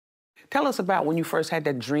Tell us about when you first had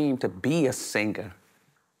that dream to be a singer.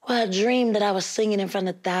 Well, I dreamed that I was singing in front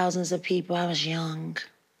of thousands of people. I was young.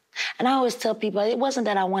 And I always tell people, it wasn't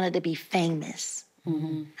that I wanted to be famous.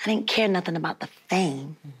 I didn't care nothing about the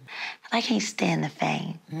fame. I can't stand the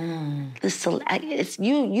fame. You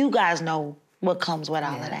guys know what comes with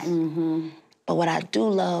all of that. But what I do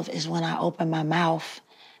love is when I open my mouth,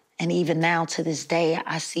 and even now to this day,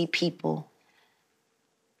 I see people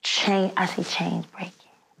change. I see chains breaking.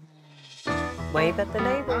 Wave at the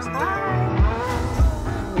neighbors.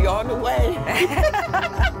 Hi. We on the way.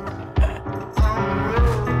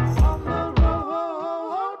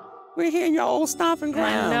 We're here in your old stomping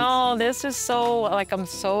grounds. No, this is so, like, I'm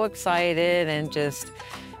so excited, and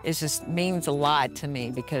it just means a lot to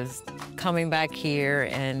me, because coming back here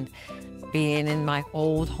and being in my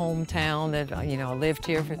old hometown that, you know, I lived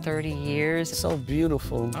here for 30 years. So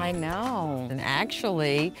beautiful. I know. And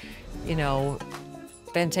actually, you know,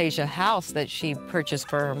 Fantasia house that she purchased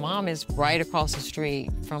for her mom is right across the street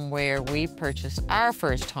from where we purchased our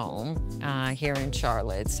first home here in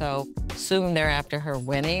Charlotte. So soon thereafter her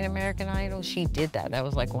winning American Idol, she did that. That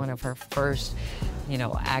was like one of her first, you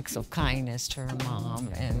know, acts of kindness to her mom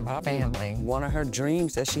and family. One of her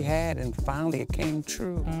dreams that she had, and finally it came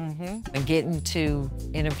true. And getting to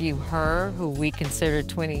interview her, who we considered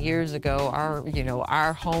 20 years ago our, you know,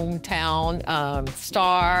 our hometown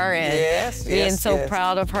star, and being so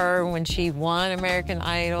proud of her when she won American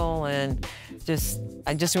Idol, and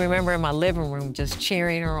I just remember in my living room just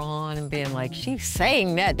cheering her on and being like, she's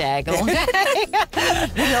saying that daggone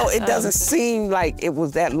thing. You know, it doesn't seem like it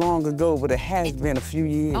was that long ago, but it has been a few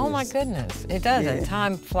years. Oh my goodness, it doesn't. Yeah.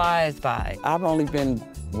 Time flies by. I've only been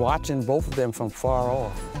watching both of them from far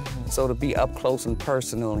off. So to be up close and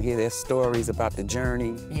personal and hear their stories about the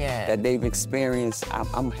journey that they've experienced,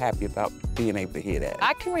 I'm happy about being able to hear that.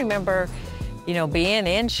 I can remember, you know, being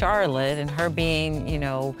in Charlotte and her being, you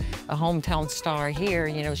know, a hometown star here,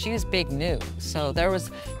 you know, she was big news. So there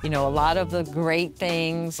was, you know, a lot of the great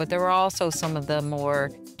things, but there were also some of the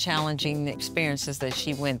more challenging experiences that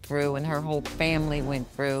she went through and her whole family went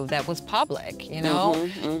through that was public, you know?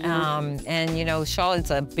 And, you know,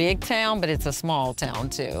 Charlotte's a big town, but it's a small town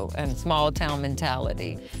too, and small town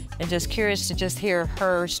mentality. And just curious to just hear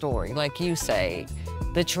her story, like you say,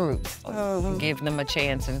 the truth. Give them a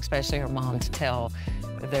chance, and especially her mom, to tell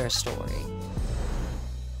their story.